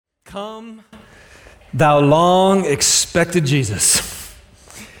Come, thou long expected Jesus.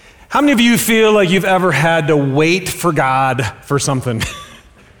 How many of you feel like you've ever had to wait for God for something?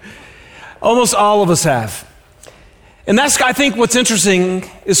 Almost all of us have. And that's, I think, what's interesting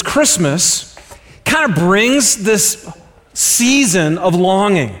is Christmas kind of brings this season of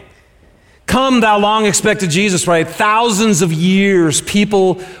longing. Come, thou long expected Jesus, right? Thousands of years,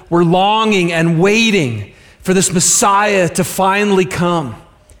 people were longing and waiting for this Messiah to finally come.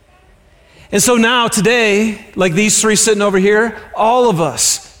 And so now, today, like these three sitting over here, all of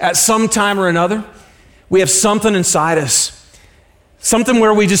us, at some time or another, we have something inside us. Something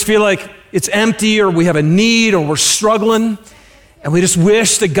where we just feel like it's empty, or we have a need, or we're struggling, and we just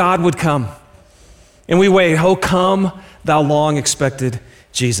wish that God would come. And we wait, oh, come, thou long expected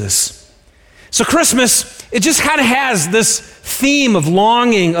Jesus. So Christmas, it just kind of has this theme of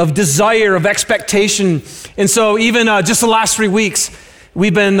longing, of desire, of expectation. And so even just the last 3 weeks,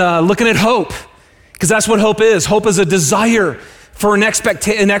 we've been looking at hope, because that's what hope is. Hope is a desire for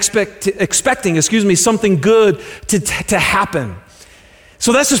expecting something good to happen.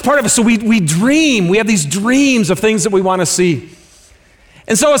 So that's just part of it. So we dream. We have these dreams of things that we want to see.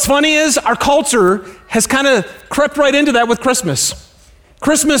 And so what's funny is our culture has kind of crept right into that with Christmas.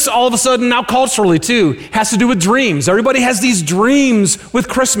 Christmas, all of a sudden, now culturally too, has to do with dreams. Everybody has these dreams with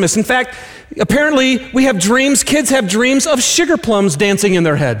Christmas. In fact, apparently we have dreams, kids have dreams of sugar plums dancing in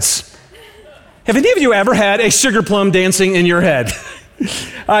their heads. Have any of you ever had a sugar plum dancing in your head?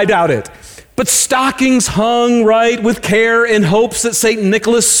 I doubt it. But stockings hung right with care in hopes that St.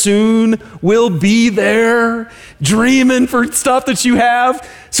 Nicholas soon will be there, dreaming for stuff that you have.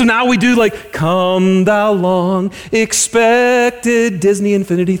 So now we do like, come thou long expected Disney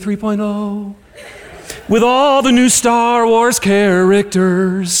Infinity 3.0 with all the new Star Wars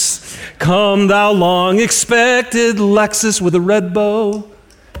characters. Come thou long expected Lexus with a red bow.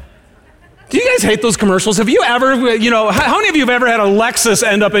 Do you guys hate those commercials? Have you ever, how many of you have ever had a Lexus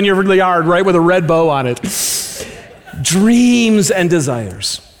end up in your yard, right, with a red bow on it? Dreams and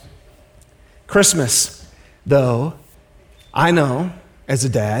desires. Christmas, though, I know, as a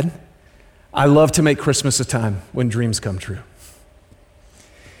dad, I love to make Christmas a time when dreams come true.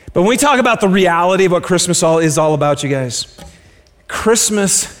 But when we talk about the reality of what Christmas is all about, you guys,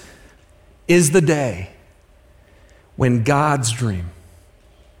 Christmas is the day when God's dream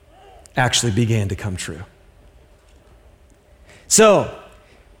actually began to come true. So,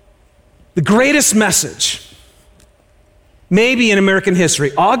 the greatest message, maybe in American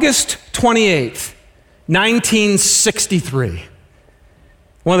history, August 28th, 1963.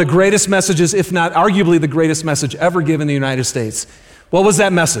 One of the greatest messages, if not arguably the greatest message ever given in the United States. What was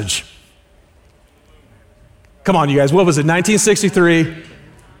that message? Come on, you guys, what was it? 1963.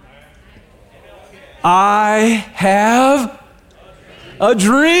 I have a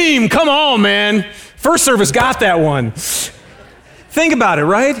dream. Come on, man. First service got that one. Think about it,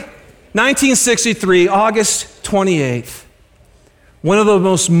 right? 1963, August 28th. One of the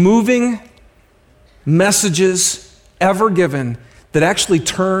most moving messages ever given that actually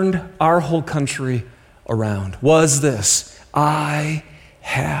turned our whole country around was this: I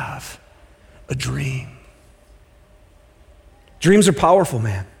have a dream. Dreams are powerful,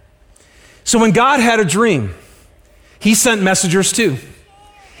 man. So when God had a dream, he sent messengers too.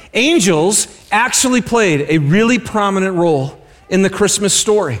 Angels actually played a really prominent role in the Christmas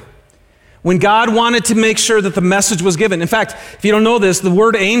story. When God wanted to make sure that the message was given. In fact, if you don't know this, the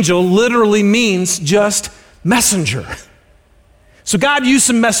word angel literally means just messenger. So God used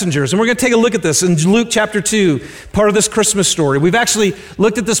some messengers, and we're going to take a look at this in Luke chapter 2, part of this Christmas story. We've actually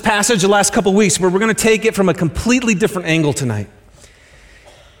looked at this passage the last couple weeks, but we're going to take it from a completely different angle tonight.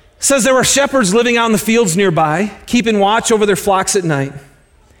 It says there were shepherds living out in the fields nearby, keeping watch over their flocks at night.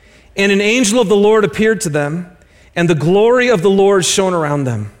 And an angel of the Lord appeared to them, and the glory of the Lord shone around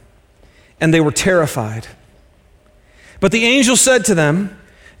them, and they were terrified. But the angel said to them,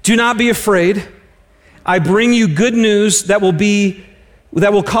 do not be afraid. I bring you good news that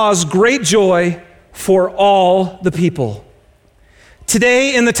will cause great joy for all the people.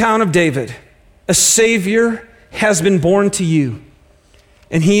 Today in the town of David, a Savior has been born to you,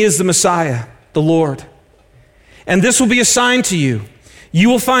 and he is the Messiah, the Lord. And this will be a sign to you. You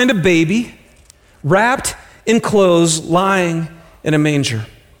will find a baby wrapped in clothes lying in a manger.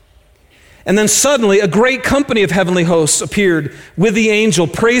 And then suddenly a great company of heavenly hosts appeared with the angel,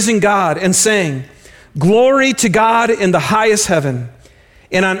 praising God and saying, glory to God in the highest heaven,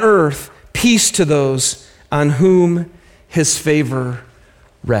 and on earth peace to those on whom his favor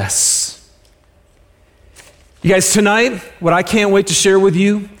rests. You guys, tonight, what I can't wait to share with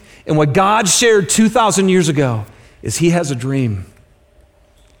you, and what God shared 2,000 years ago, is he has a dream.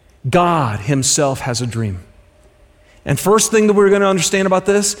 God himself has a dream. And first thing that we're going to understand about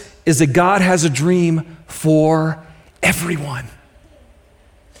this is that God has a dream for everyone.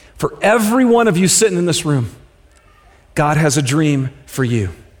 For every one of you sitting in this room, God has a dream for you.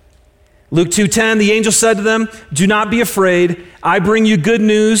 Luke 2:10, the angel said to them, "Do not be afraid. I bring you good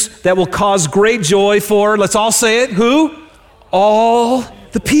news that will cause great joy for," let's all say it, who? All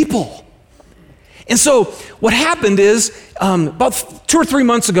the people. And so what happened is about 2 or 3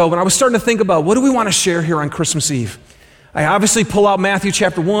 months ago when I was starting to think about what do we want to share here on Christmas Eve, I obviously pull out Matthew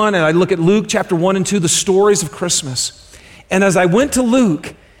chapter 1 and I look at Luke chapter 1 and 2, the stories of Christmas. And as I went to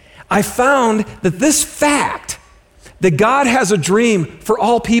Luke, I found that this fact that God has a dream for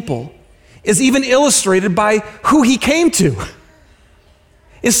all people is even illustrated by who he came to.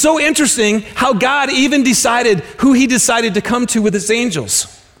 It's so interesting how God even decided who he decided to come to with his angels.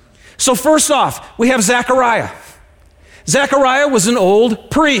 So first off, we have Zechariah. Zechariah was an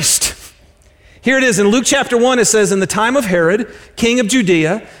old priest. Here it is in Luke chapter 1, it says, "In the time of Herod, king of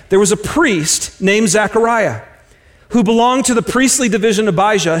Judea, there was a priest named Zechariah, who belonged to the priestly division of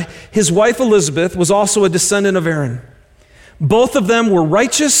Abijah. His wife Elizabeth was also a descendant of Aaron. Both of them were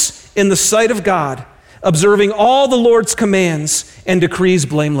righteous in the sight of God, observing all the Lord's commands and decrees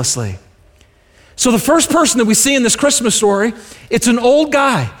blamelessly." So the first person that we see in this Christmas story, it's an old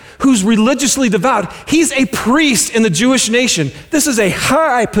guy who's religiously devout. He's a priest in the Jewish nation. This is a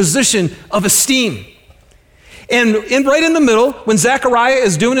high position of esteem. And right in the middle, when Zechariah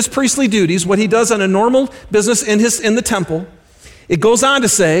is doing his priestly duties, what he does on a normal business in the temple, it goes on to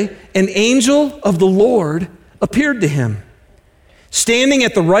say, "An angel of the Lord appeared to him, standing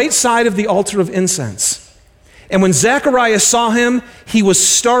at the right side of the altar of incense. And when Zechariah saw him, he was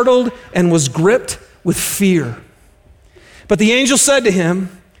startled and was gripped with fear. But the angel said to him,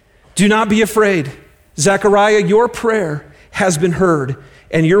 'Do not be afraid, Zechariah, your prayer has been heard,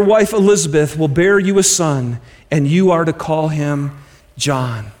 and your wife Elizabeth will bear you a son, and you are to call him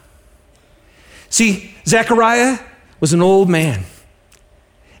John.'" See, Zechariah was an old man,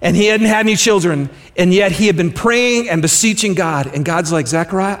 and he hadn't had any children, and yet he had been praying and beseeching God, and God's like,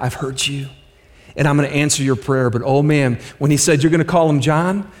 "Zechariah, I've heard you, and I'm going to answer your prayer." But oh man, when he said, "You're going to call him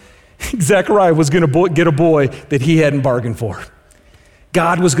John," Zechariah was going to get a boy that he hadn't bargained for.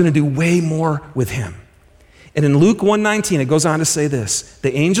 God was going to do way more with him. And in Luke 1:19, it goes on to say this,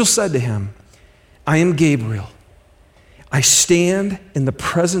 "The angel said to him, 'I am Gabriel. I stand in the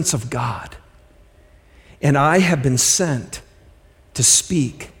presence of God, and I have been sent to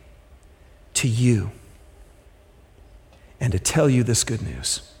speak to you and to tell you this good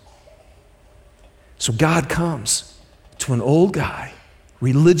news.'" So God comes to an old guy,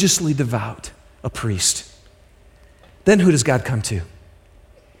 religiously devout, a priest. Then who does God come to?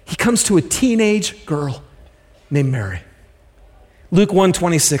 He comes to a teenage girl named Mary. Luke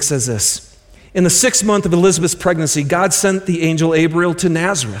 1:26 says this, "In the 6th month of Elizabeth's pregnancy, God sent the angel Gabriel to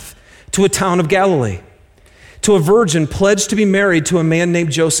Nazareth, to a town of Galilee, to a virgin pledged to be married to a man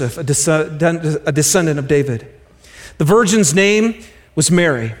named Joseph, a descendant of David. The virgin's name was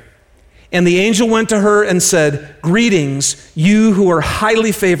Mary. And the angel went to her and said, 'Greetings, you who are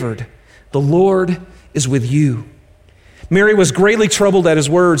highly favored. The Lord is with you.' Mary was greatly troubled at his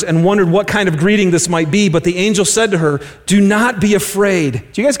words and wondered what kind of greeting this might be, but the angel said to her, 'Do not be afraid.'"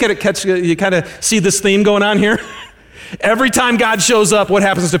 Do you guys you kind of see this theme going on here? Every time God shows up, what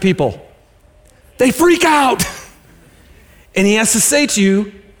happens to people? They freak out. And he has to say to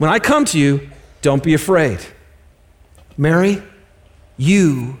you, when I come to you, don't be afraid. Mary,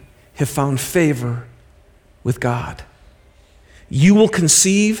 you have found favor with God. You will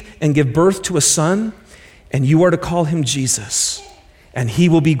conceive and give birth to a son, and you are to call him Jesus. And he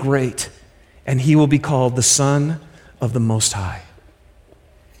will be great, and he will be called the Son of the Most High.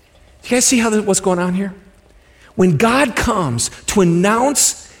 Do you guys see what's going on here? When God comes to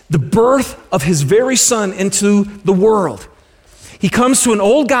announce the birth of his very son into the world, he comes to an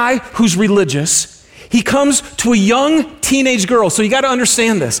old guy who's religious. He comes to a young teenage girl. So you got to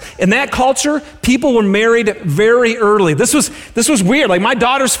understand this. In that culture, people were married very early. This was weird. Like my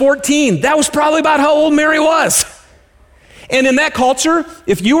daughter's 14. That was probably about how old Mary was. And in that culture,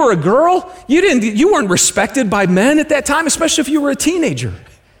 if you were a girl, you weren't respected by men at that time, especially if you were a teenager.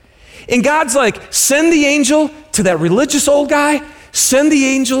 And God's like, send the angel to that religious old guy, send the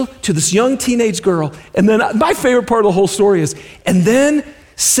angel to this young teenage girl. And then my favorite part of the whole story is, and then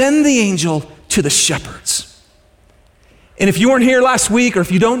send the angel to the shepherds. And if you weren't here last week, or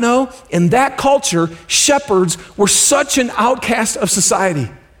if you don't know, in that culture, shepherds were such an outcast of society.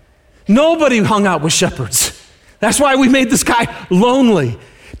 Nobody hung out with shepherds. That's why we made this guy lonely,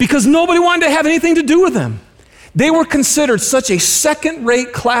 because nobody wanted to have anything to do with him. They were considered such a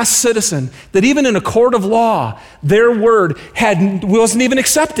second-rate class citizen that even in a court of law, their word wasn't even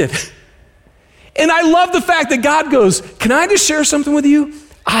accepted. And I love the fact that God goes, can I just share something with you?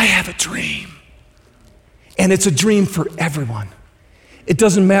 I have a dream. And it's a dream for everyone. It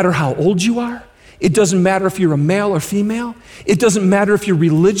doesn't matter how old you are. It doesn't matter if you're a male or female. It doesn't matter if you're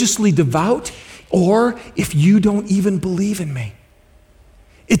religiously devout or if you don't even believe in me.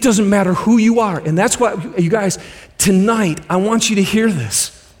 It doesn't matter who you are. And that's why, you guys, tonight, I want you to hear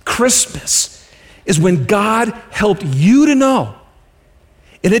this. Christmas is when God helped you to know.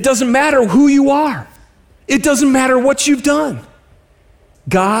 And it doesn't matter who you are. It doesn't matter what you've done.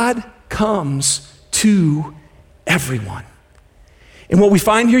 God comes to everyone. And what we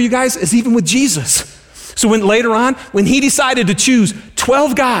find here, you guys, is even with Jesus. So later on, when he decided to choose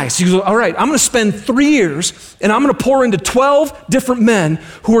 12 guys, he goes, all right, I'm going to spend 3 years and I'm going to pour into 12 different men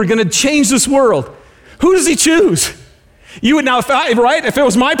who are going to change this world. Who does he choose? You would now, if it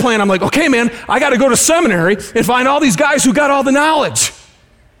was my plan, I'm like, okay, man, I got to go to seminary and find all these guys who got all the knowledge.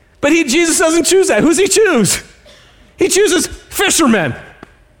 But Jesus doesn't choose that. Who's he choose? He chooses fishermen.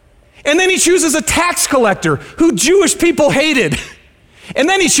 And then he chooses a tax collector who Jewish people hated. And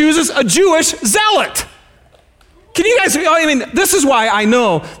then he chooses a Jewish zealot. Can you guys, this is why I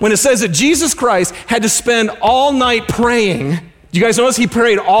know when it says that Jesus Christ had to spend all night praying. Do you guys notice he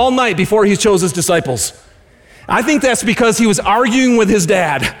prayed all night before he chose his disciples? I think that's because he was arguing with his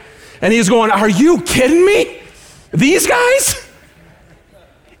dad. And he was going, are you kidding me? These guys?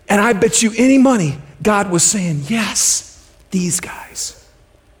 And I bet you any money, God was saying, yes, these guys.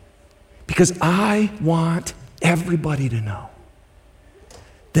 Because I want everybody to know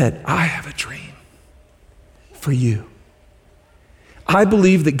that I have a dream for you. I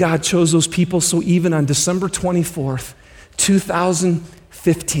believe that God chose those people so even on December 24th,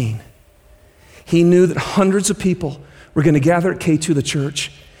 2015, he knew that hundreds of people were going to gather at K2 the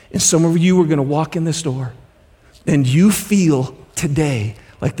church, and some of you were going to walk in this door, and you feel today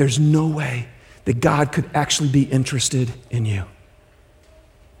like there's no way that God could actually be interested in you.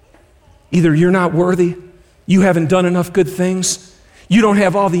 Either you're not worthy, you haven't done enough good things, you don't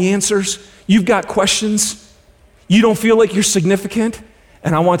have all the answers, you've got questions, you don't feel like you're significant,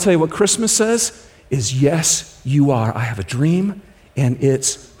 and I want to tell you what Christmas says is yes, you are. I have a dream, and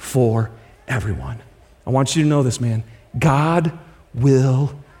it's for everyone. I want you to know this, man. God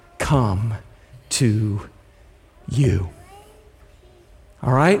will come to you.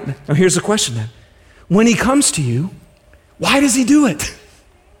 All right? Now here's the question then. When he comes to you, why does he do it?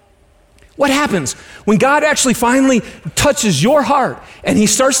 What happens when God actually finally touches your heart and he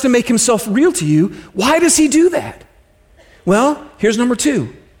starts to make himself real to you? Why does he do that? Well, here's number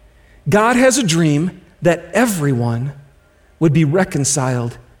 2. God has a dream that everyone would be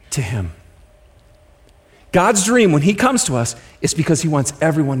reconciled to him. God's dream when he comes to us is because he wants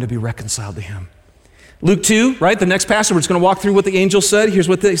everyone to be reconciled to him. Luke 2, right? The next passage, we're just going to walk through what the angel said. Here's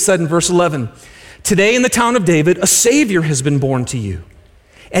what they said in verse 11. Today in the town of David, a Savior has been born to you.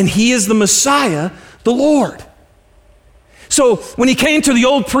 And he is the Messiah, the Lord. So when he came to the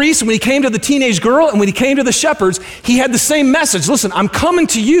old priest, when he came to the teenage girl, and when he came to the shepherds, he had the same message. Listen, I'm coming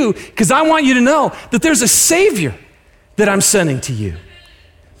to you because I want you to know that there's a Savior that I'm sending to you.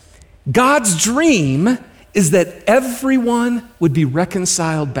 God's dream is that everyone would be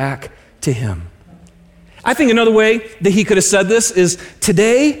reconciled back to him. I think another way that he could have said this is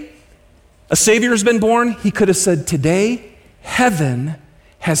today, a Savior has been born. He could have said, today, heaven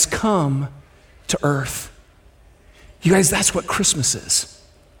has come to earth. You guys, that's what Christmas is.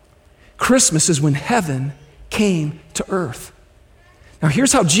 Christmas is when heaven came to earth. Now,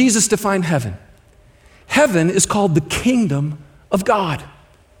 here's how Jesus defined heaven. Heaven is called the kingdom of God.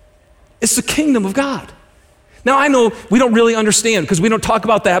 It's the kingdom of God. Now, I know we don't really understand because we don't talk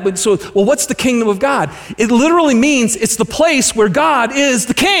about that, but what's the kingdom of God? It literally means it's the place where God is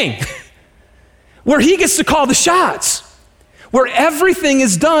the king, where he gets to call the shots, where everything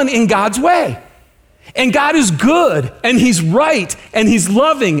is done in God's way. And God is good, and he's right, and he's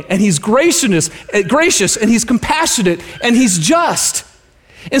loving, and he's gracious, and he's compassionate, and he's just.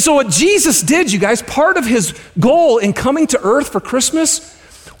 And so what Jesus did, you guys, part of his goal in coming to earth for Christmas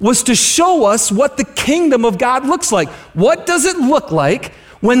was to show us what the kingdom of God looks like. What does it look like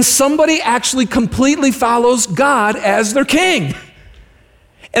when somebody actually completely follows God as their king?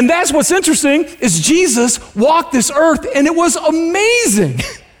 And that's what's interesting is Jesus walked this earth, and it was amazing.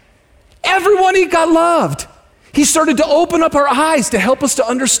 Everyone he got loved. He started to open up our eyes to help us to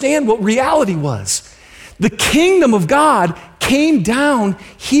understand what reality was. The kingdom of God came down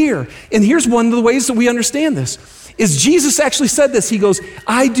here. And here's one of the ways that we understand this, is Jesus actually said this. He goes,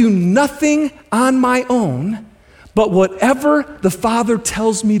 I do nothing on my own, but whatever the Father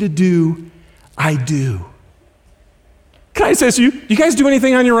tells me to do, I do. Can I say this to you? Do you guys do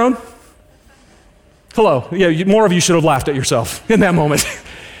anything on your own? Hello. Yeah, more of you should have laughed at yourself in that moment.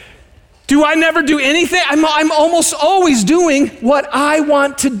 Do I never do anything? I'm almost always doing what I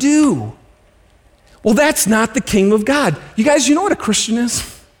want to do. Well, that's not the kingdom of God. You guys, you know what a Christian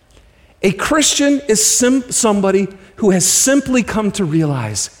is? A Christian is somebody who has simply come to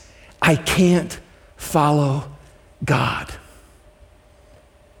realize, I can't follow God.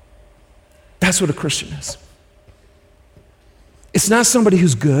 That's what a Christian is. It's not somebody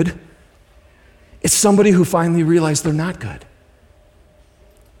who's good. It's somebody who finally realized they're not good.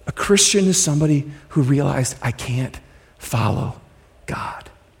 A Christian is somebody who realized, I can't follow God.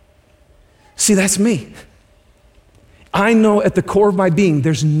 See, that's me. I know at the core of my being,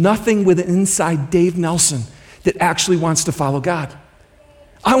 there's nothing within inside Dave Nelson that actually wants to follow God.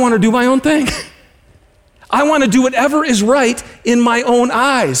 I want to do my own thing. I want to do whatever is right in my own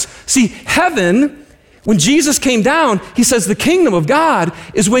eyes. See, heaven, when Jesus came down, he says the kingdom of God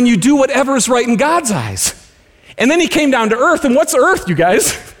is when you do whatever is right in God's eyes. And then he came down to earth, and what's earth, you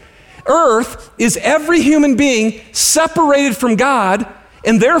guys? Earth is every human being separated from God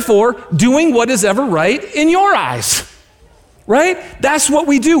and therefore doing what is ever right in your eyes, right? That's what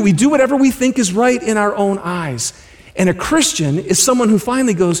we do. We do whatever we think is right in our own eyes. And a Christian is someone who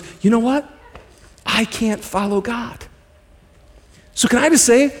finally goes, you know what? I can't follow God. So can I just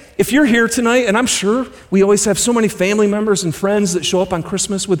say, if you're here tonight, and I'm sure we always have so many family members and friends that show up on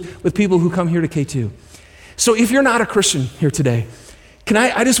Christmas with people who come here to K2. So if you're not a Christian here today,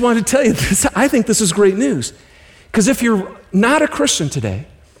 I just wanted to tell you this. I think this is great news. Because if you're not a Christian today,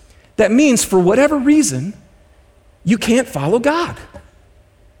 that means for whatever reason, you can't follow God.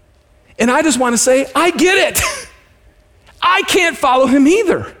 And I just want to say, I get it. I can't follow him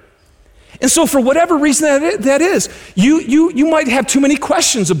either. And so for whatever reason that is, you might have too many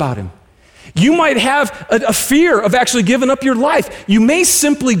questions about him. You might have a fear of actually giving up your life. You may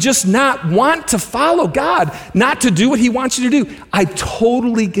simply just not want to follow God, not to do what he wants you to do. I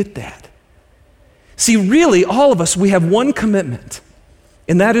totally get that. See, really, all of us, we have one commitment,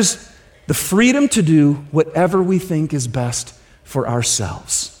 and that is the freedom to do whatever we think is best for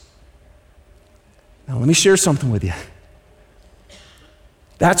ourselves. Now, let me share something with you.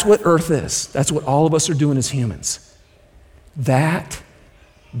 That's what earth is. That's what all of us are doing as humans. That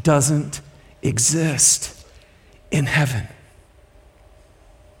doesn't exist in heaven.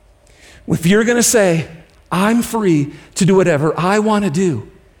 If you're going to say, I'm free to do whatever I want to do,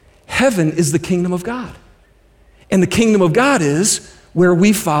 heaven is the kingdom of God. And the kingdom of God is where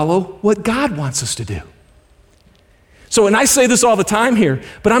we follow what God wants us to do. So, and I say this all the time here,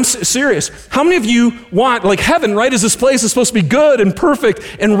 but I'm serious. How many of you want, like heaven, right, is this place that's supposed to be good and perfect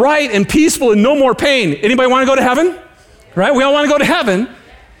and right and peaceful and no more pain? Anybody want to go to heaven? Right? We all want to go to heaven.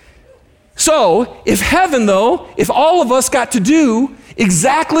 So, if heaven, though, if all of us got to do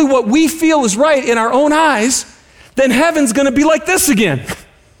exactly what we feel is right in our own eyes, then heaven's going to be like this again.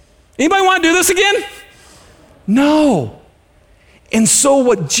 Anybody want to do this again? No. And so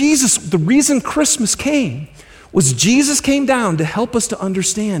the reason Christmas came was Jesus came down to help us to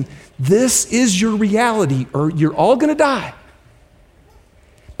understand this is your reality, or you're all going to die.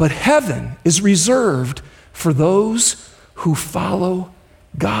 But heaven is reserved for those who follow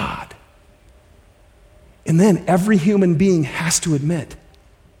God. And then every human being has to admit,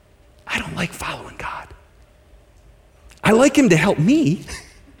 I don't like following God. I like him to help me.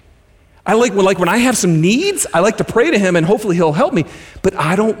 I like when I have some needs, I like to pray to him and hopefully he'll help me, but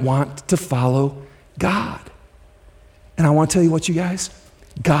I don't want to follow God. And I want to tell you what, you guys,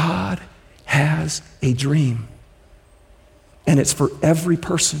 God has a dream. And it's for every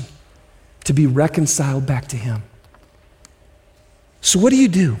person to be reconciled back to him. So what do you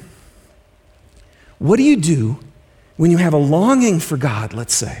do? What do you do when you have a longing for God,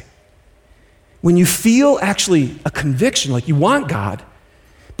 let's say? When you feel actually a conviction, like you want God,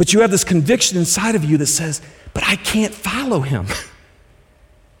 but you have this conviction inside of you that says, but I can't follow him.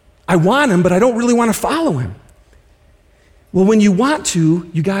 I want him, but I don't really want to follow him. Well, when you want to,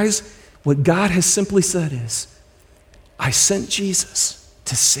 you guys, what God has simply said is, I sent Jesus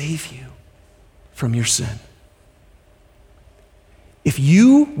to save you from your sin. If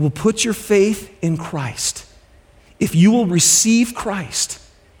you will put your faith in Christ, if you will receive Christ,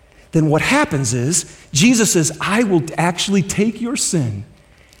 then what happens is, Jesus says, I will actually take your sin,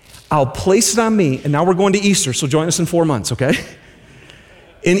 I'll place it on me, and now we're going to Easter, so join us in 4 months, okay?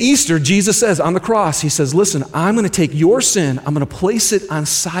 In Easter, Jesus says on the cross, he says, listen, I'm going to take your sin, I'm going to place it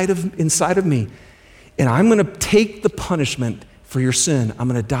inside of me, and I'm going to take the punishment for your sin. I'm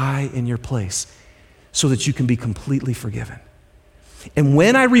going to die in your place so that you can be completely forgiven. And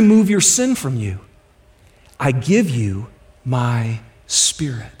when I remove your sin from you, I give you my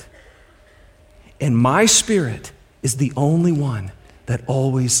Spirit. And my Spirit is the only one that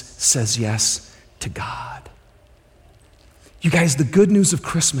always says yes to God. You guys, the good news of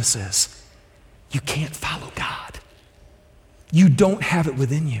Christmas is you can't follow God. You don't have it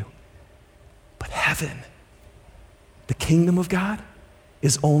within you. But heaven, the kingdom of God,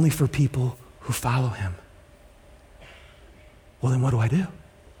 is only for people who follow him. Well, then what do?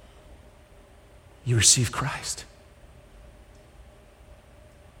 You receive Christ.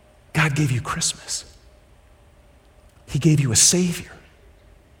 God gave you Christmas. He gave you a Savior.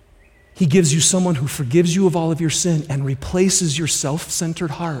 He gives you someone who forgives you of all of your sin and replaces your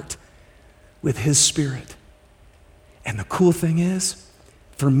self-centered heart with his Spirit. And the cool thing is,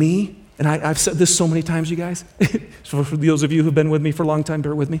 for me, and I've said this so many times, you guys, so for those of you who've been with me for a long time,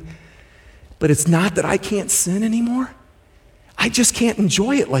 bear with me, but it's not that I can't sin anymore. I just can't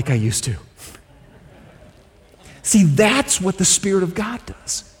enjoy it like I used to. See, that's what the Spirit of God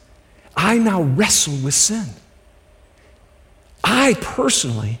does. I now wrestle with sin. I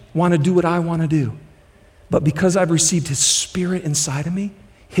personally want to do what I want to do. But because I've received his Spirit inside of me,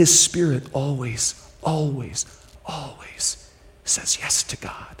 his Spirit always, always, always says yes to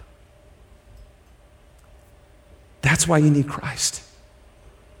God. That's why you need Christ.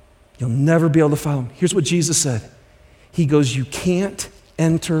 You'll never be able to follow him. Here's what Jesus said. He goes, you can't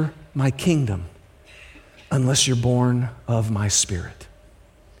enter my kingdom unless you're born of my Spirit.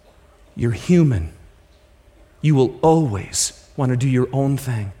 You're human. You will always want to do your own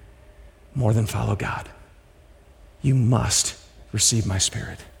thing more than follow God. You must receive my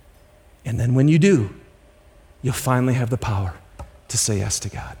Spirit. And then when you do, you'll finally have the power to say yes to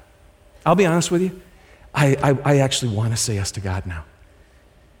God. I'll be honest with you. I actually want to say yes to God now.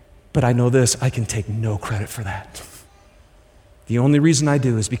 But I know this, I can take no credit for that. The only reason I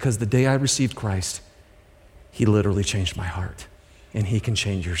do is because the day I received Christ, he literally changed my heart. And he can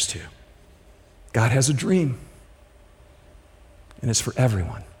change yours too. God has a dream. And it's for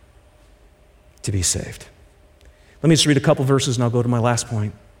everyone to be saved. Let me just read a couple verses and I'll go to my last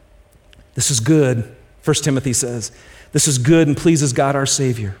point. This is good. 1 Timothy says, this is good and pleases God our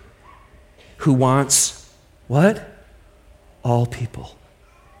Savior, who wants, what? All people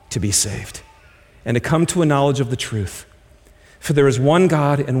to be saved and to come to a knowledge of the truth. For there is one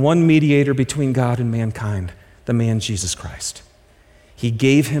God and one mediator between God and mankind, the man Jesus Christ. He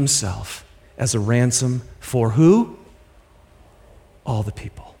gave himself as a ransom for who? All the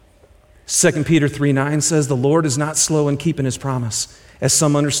people. 2 Peter 3:9 says, the Lord is not slow in keeping his promise, as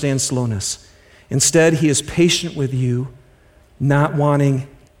some understand slowness. Instead, he is patient with you, not wanting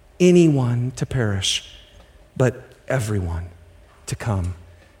anyone to perish, but everyone to come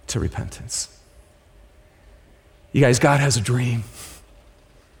to repentance. You guys, God has a dream,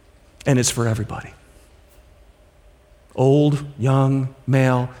 and it's for everybody. Old, young,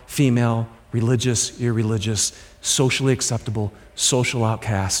 male, female, religious, irreligious, socially acceptable, social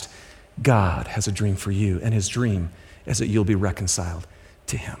outcast. God has a dream for you, and his dream is that you'll be reconciled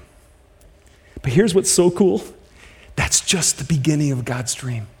to him. But here's what's so cool. That's just the beginning of God's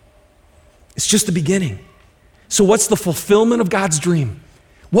dream. It's just the beginning. So what's the fulfillment of God's dream?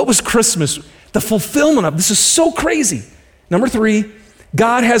 What was Christmas? The fulfillment of, this is so crazy. Number 3,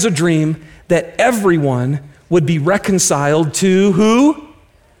 God has a dream that everyone would be reconciled to who?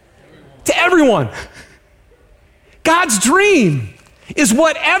 To everyone. God's dream is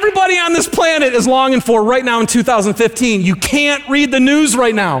what everybody on this planet is longing for right now in 2015. You can't read the news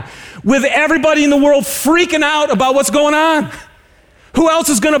right now with everybody in the world freaking out about what's going on. Who else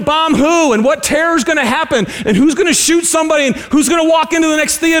is going to bomb who, and what terror is going to happen, and who's going to shoot somebody, and who's going to walk into the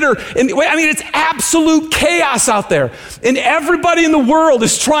next theater. And I mean, it's absolute chaos out there. And everybody in the world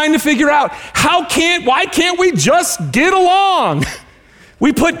is trying to figure out why can't we just get along?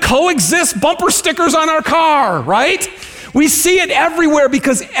 We put coexist bumper stickers on our car, right? We see it everywhere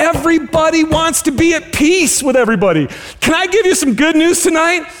because everybody wants to be at peace with everybody. Can I give you some good news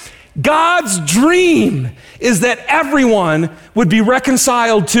tonight? God's dream is that everyone would be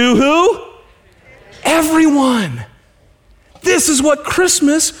reconciled to who? Everyone. This is what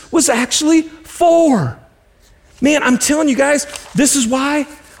Christmas was actually for. Man, I'm telling you guys, this is why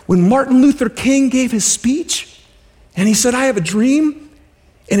when Martin Luther King gave his speech and he said, I have a dream,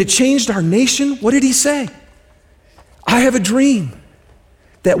 and it changed our nation, what did he say? I have a dream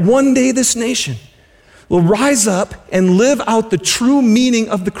that one day this nation will rise up and live out the true meaning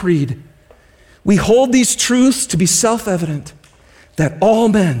of the creed. We hold these truths to be self-evident, that all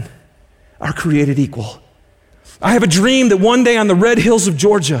men are created equal. I have a dream that one day on the red hills of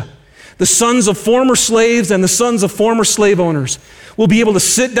Georgia, The sons of former slaves and the sons of former slave owners will be able to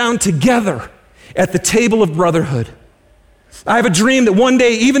sit down together at the table of brotherhood. I have a dream that one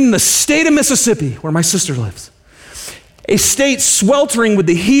day, even in the state of Mississippi, where my sister lives, a state sweltering with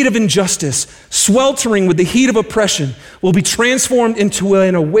the heat of injustice, sweltering with the heat of oppression, will be transformed into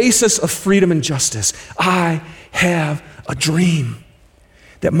an oasis of freedom and justice. I have a dream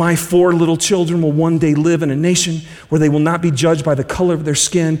that my 4 little children will one day live in a nation where they will not be judged by the color of their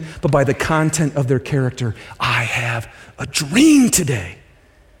skin, but by the content of their character. I have a dream today.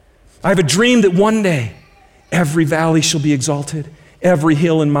 I have a dream that one day every valley shall be exalted, every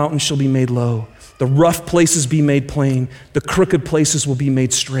hill and mountain shall be made low, the rough places be made plain, the crooked places will be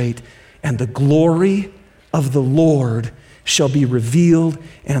made straight, and the glory of the Lord shall be revealed,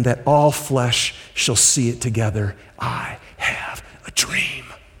 and that all flesh shall see it together. I have a dream.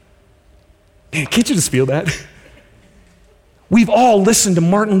 Man, can't you just feel that? We've all listened to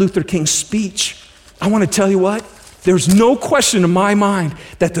Martin Luther King's speech. I want to tell you what, there's no question in my mind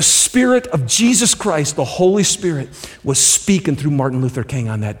that the Spirit of Jesus Christ, the Holy Spirit, was speaking through Martin Luther King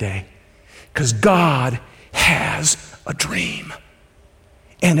on that day. Because God has a dream.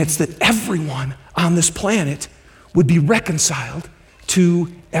 And it's that everyone on this planet would be reconciled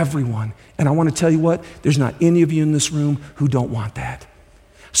to everyone. And I want to tell you what, there's not any of you in this room who don't want that.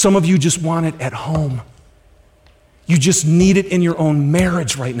 Some of you just want it at home. You just need it in your own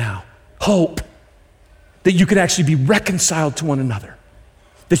marriage right now. Hope that you could actually be reconciled to one another,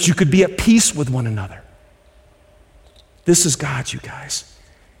 that you could be at peace with one another. This is God, you guys.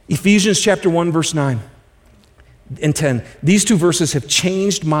 Ephesians chapter 1, verse 9 and 10. These 2 verses have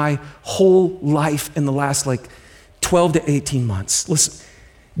changed my whole life in the last 12 to 18 months. Listen,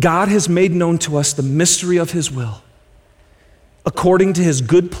 God has made known to us the mystery of his will, according to his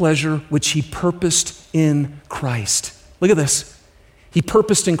good pleasure, which he purposed in Christ. Look at this. He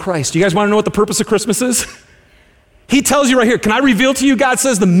purposed in Christ. You guys want to know what the purpose of Christmas is? He tells you right here, can I reveal to you, God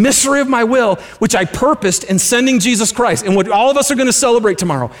says, the mystery of my will, which I purposed in sending Jesus Christ, and what all of us are going to celebrate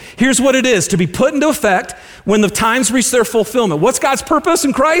tomorrow. Here's what it is, to be put into effect when the times reach their fulfillment. What's God's purpose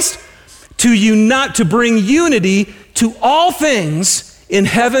in Christ? To bring unity to all things in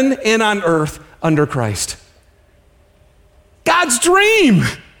heaven and on earth under Christ. God's dream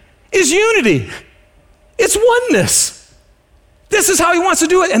is unity. It's oneness. This is how he wants to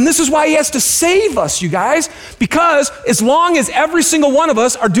do it, and this is why he has to save us, you guys, because as long as every single one of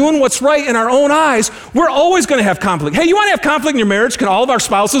us are doing what's right in our own eyes, we're always going to have conflict. Hey, you want to have conflict in your marriage? Can all of our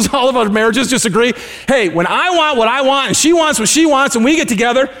spouses, all of our marriages just agree? Hey, when I want what I want and she wants what she wants and we get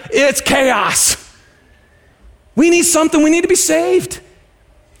together, it's chaos. We need something. We need to be saved.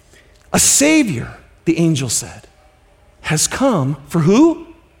 A Savior, the angel said, has come for who?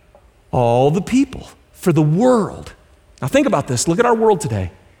 All the people, for the world. Now think about this. Look at our world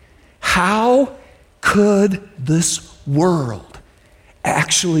today. How could this world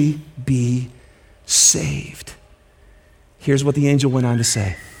actually be saved? Here's what the angel went on to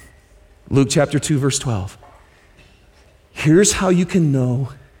say. Luke chapter 2, verse 12. Here's how you can know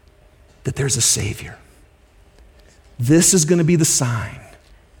that there's a Savior. This is going to be the sign.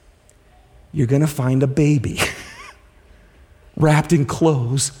 You're going to find a baby wrapped in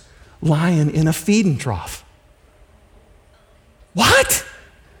clothes, lying in a feeding trough. What?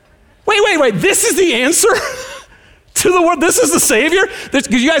 Wait. This is the answer to the world? This is the Savior?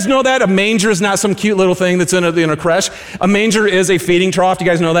 Because you guys know that a manger is not some cute little thing that's in a creche. A manger is a feeding trough. Do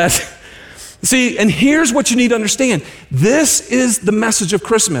you guys know that? See, and here's what you need to understand. This is the message of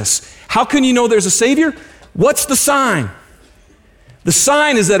Christmas. How can you know there's a Savior? What's the sign? The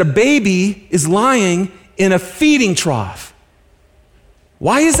sign is that a baby is lying in a feeding trough.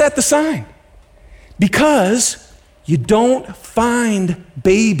 Why is that the sign? Because you don't find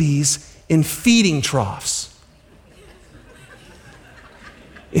babies in feeding troughs.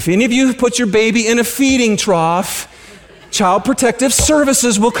 If any of you put your baby in a feeding trough, Child Protective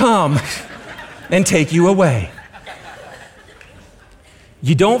Services will come and take you away.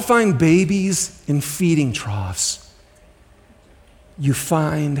 You don't find babies in feeding troughs. You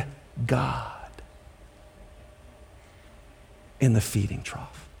find God in the feeding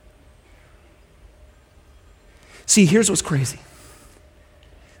trough. See, here's what's crazy.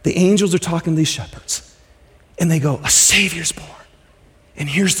 The angels are talking to these shepherds, and they go, a Savior's born, and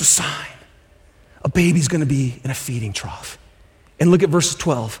here's the sign. A baby's gonna be in a feeding trough. And look at verse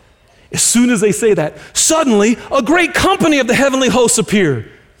 12. As soon as they say that, suddenly a great company of the heavenly hosts appeared.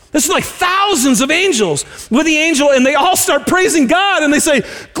 This is like thousands of angels with the angel, and they all start praising God, and they say,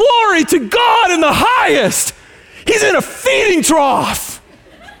 glory to God in the highest. He's in a feeding trough.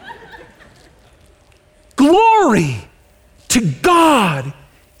 Glory to God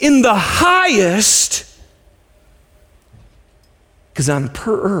in the highest, because on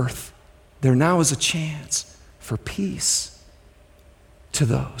earth, there now is a chance for peace to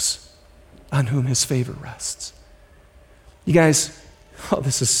those on whom his favor rests. You guys,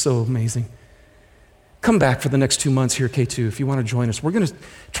 this is so amazing. Come back for the next 2 months here, K2, if you want to join us. We're going to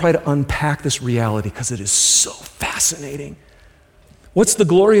try to unpack this reality because it is so fascinating. What's the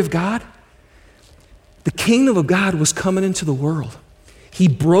glory of God? The kingdom of God was coming into the world. He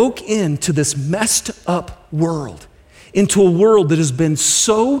broke into this messed up world, into a world that has been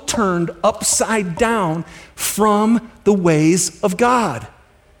so turned upside down from the ways of God.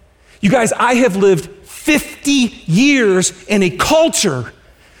 You guys, I have lived 50 years in a culture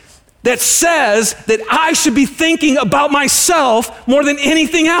that says that I should be thinking about myself more than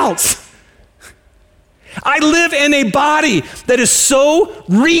anything else. I live in a body that is so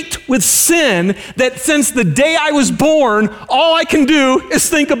reeked with sin that since the day I was born, all I can do is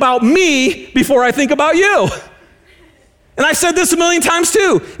think about me before I think about you. And I've said this a million times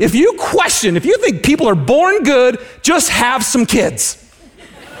too. If you think people are born good, just have some kids.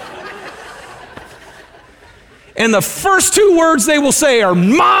 And the first 2 words they will say are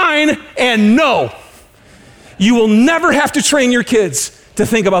mine and no. You will never have to train your kids to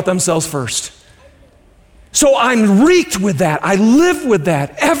think about themselves first. So I'm reeked with that. I live with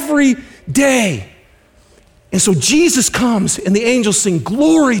that every day. And so Jesus comes and the angels sing,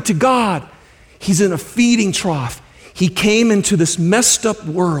 glory to God. He's in a feeding trough. He came into this messed up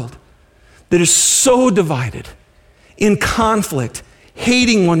world that is so divided, in conflict,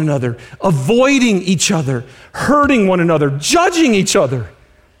 hating one another, avoiding each other, hurting one another, judging each other.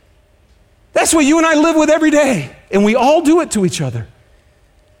 That's what you and I live with every day, and we all do it to each other.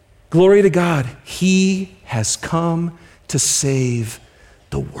 Glory to God. He has come to save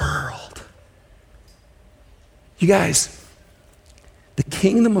the world. You guys, the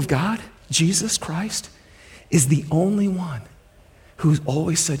kingdom of God, Jesus Christ, is the only one who's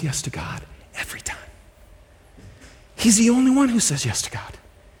always said yes to God every time. He's the only one who says yes to God.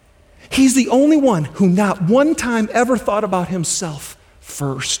 He's the only one who not one time ever thought about himself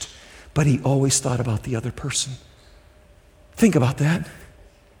first, but he always thought about the other person. Think about that.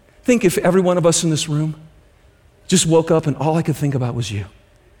 Think if every one of us in this room just woke up and all I could think about was you,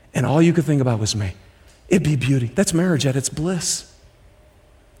 and all you could think about was me. It'd be beauty. That's marriage at its bliss.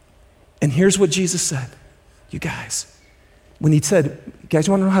 And here's what Jesus said, you guys. When he said, guys,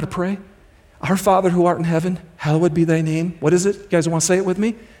 you want to know how to pray? Our Father who art in heaven, hallowed be thy name. What is it? You guys want to say it with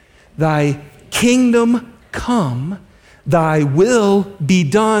me? Thy kingdom come, thy will be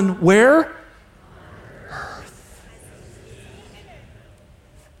done where? Earth.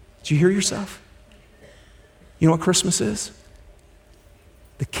 Did you hear yourself? You know what Christmas is?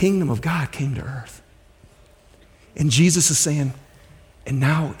 The kingdom of God came to earth. And Jesus is saying, and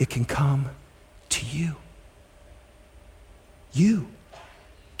now it can come to you. You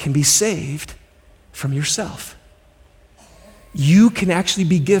can be saved from yourself. You can actually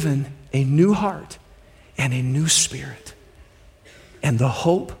be given a new heart and a new spirit. And the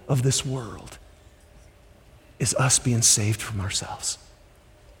hope of this world is us being saved from ourselves.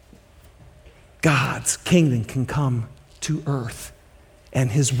 God's kingdom can come to earth,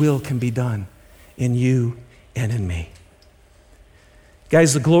 and his will can be done in you and in me.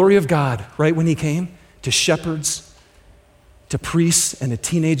 Guys, the glory of God, right when he came to shepherds, to priests, and to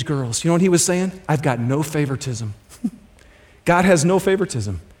teenage girls, you know what he was saying? I've got no favoritism. God has no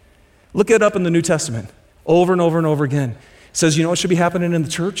favoritism. Look it up in the New Testament over and over and over again. It says, you know what should be happening in the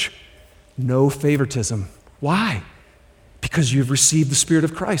church? No favoritism. Why? Because you've received the Spirit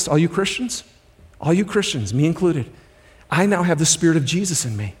of Christ. All you Christians, me included, I now have the Spirit of Jesus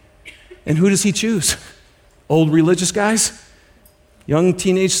in me. And who does he choose? Old religious guys? Young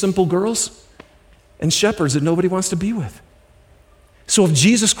teenage simple girls? And shepherds that nobody wants to be with. So if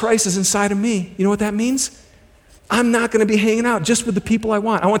Jesus Christ is inside of me, you know what that means? I'm not going to be hanging out just with the people I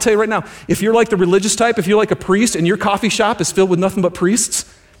want. I want to tell you right now, if you're like the religious type, if you're like a priest and your coffee shop is filled with nothing but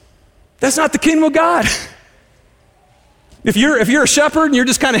priests, that's not the kingdom of God. If you're a shepherd and you're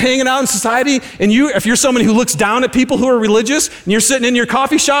just kind of hanging out in society, and if you're someone who looks down at people who are religious, and you're sitting in your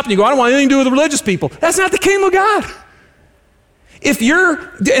coffee shop and you go, I don't want anything to do with the religious people, that's not the kingdom of God.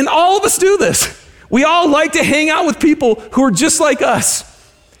 And all of us do this. We all like to hang out with people who are just like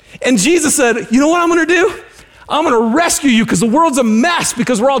us. And Jesus said, you know what I'm going to do? I'm going to rescue you because the world's a mess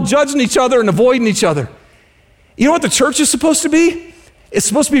because we're all judging each other and avoiding each other. You know what the church is supposed to be? It's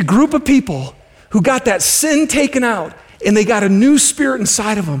supposed to be a group of people who got that sin taken out and they got a new spirit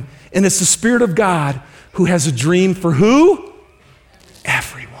inside of them. And it's the Spirit of God who has a dream for who?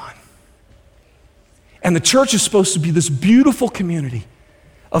 Everyone. And the church is supposed to be this beautiful community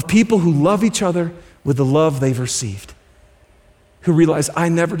of people who love each other with the love they've received, who realize, I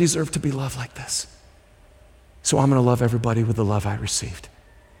never deserve to be loved like this. So I'm going to love everybody with the love I received.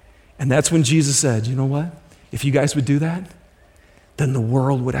 And that's when Jesus said, you know what? If you guys would do that, then the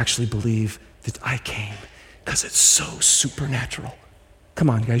world would actually believe that I came, because it's so supernatural. Come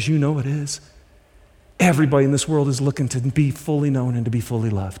on, guys, you know it is. Everybody in this world is looking to be fully known and to be fully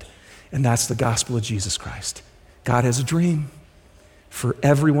loved. And that's the gospel of Jesus Christ. God has a dream for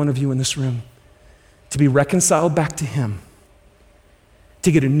every one of you in this room to be reconciled back to Him,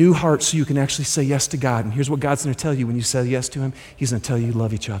 to get a new heart so you can actually say yes to God. And here's what God's going to tell you when you say yes to Him. He's going to tell you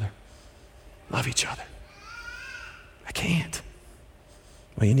love each other. Love each other. I can't.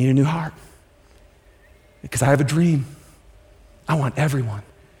 Well, you need a new heart. Because I have a dream. I want everyone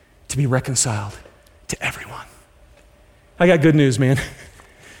to be reconciled to everyone. I got good news, man.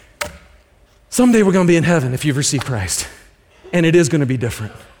 Someday we're going to be in heaven if you've received Christ. And it is going to be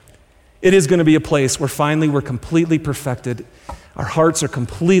different. It is going to be a place where finally we're completely perfected. Our hearts are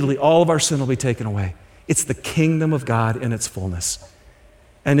completely, all of our sin will be taken away. It's the kingdom of God in its fullness.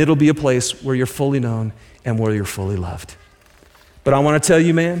 And it'll be a place where you're fully known and where you're fully loved. But I want to tell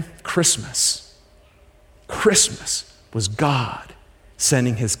you, man, Christmas was God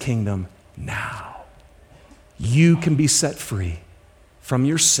sending His kingdom now. You can be set free from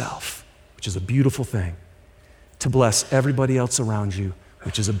yourself, which is a beautiful thing, to bless everybody else around you,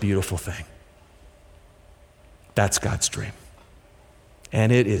 which is a beautiful thing. That's God's dream.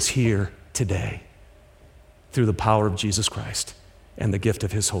 And it is here today through the power of Jesus Christ and the gift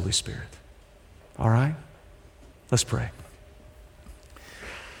of His Holy Spirit. All right? Let's pray.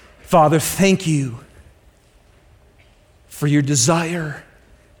 Father, thank you for your desire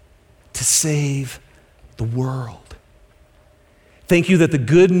to save the world. Thank you that the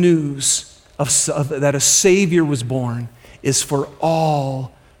good news that a Savior was born is for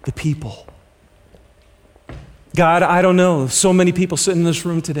all the people. God, I don't know, so many people sitting in this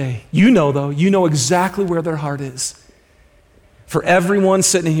room today. You know, though, you know exactly where their heart is. For everyone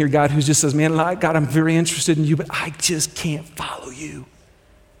sitting here, God, who just says, man, God, I'm very interested in you, but I just can't follow you.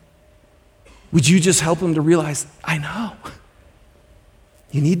 Would you just help them to realize, I know.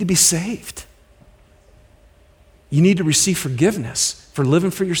 You need to be saved. You need to receive forgiveness for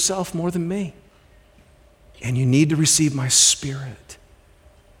living for yourself more than me. And you need to receive my Spirit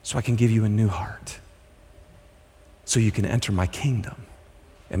so I can give you a new heart, so you can enter my kingdom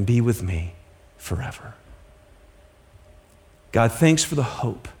and be with me forever. God, thanks for the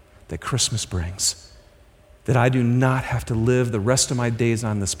hope that Christmas brings, that I do not have to live the rest of my days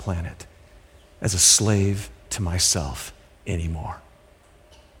on this planet as a slave to myself anymore.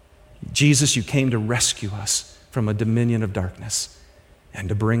 Jesus, you came to rescue us from a dominion of darkness and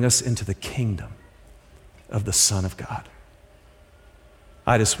to bring us into the kingdom of the Son of God.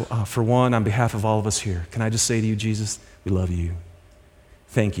 I just, for one, on behalf of all of us here, can I just say to you, Jesus, we love you.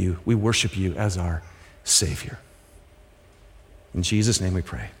 Thank you. We worship you as our Savior. In Jesus' name we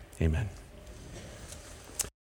pray. Amen.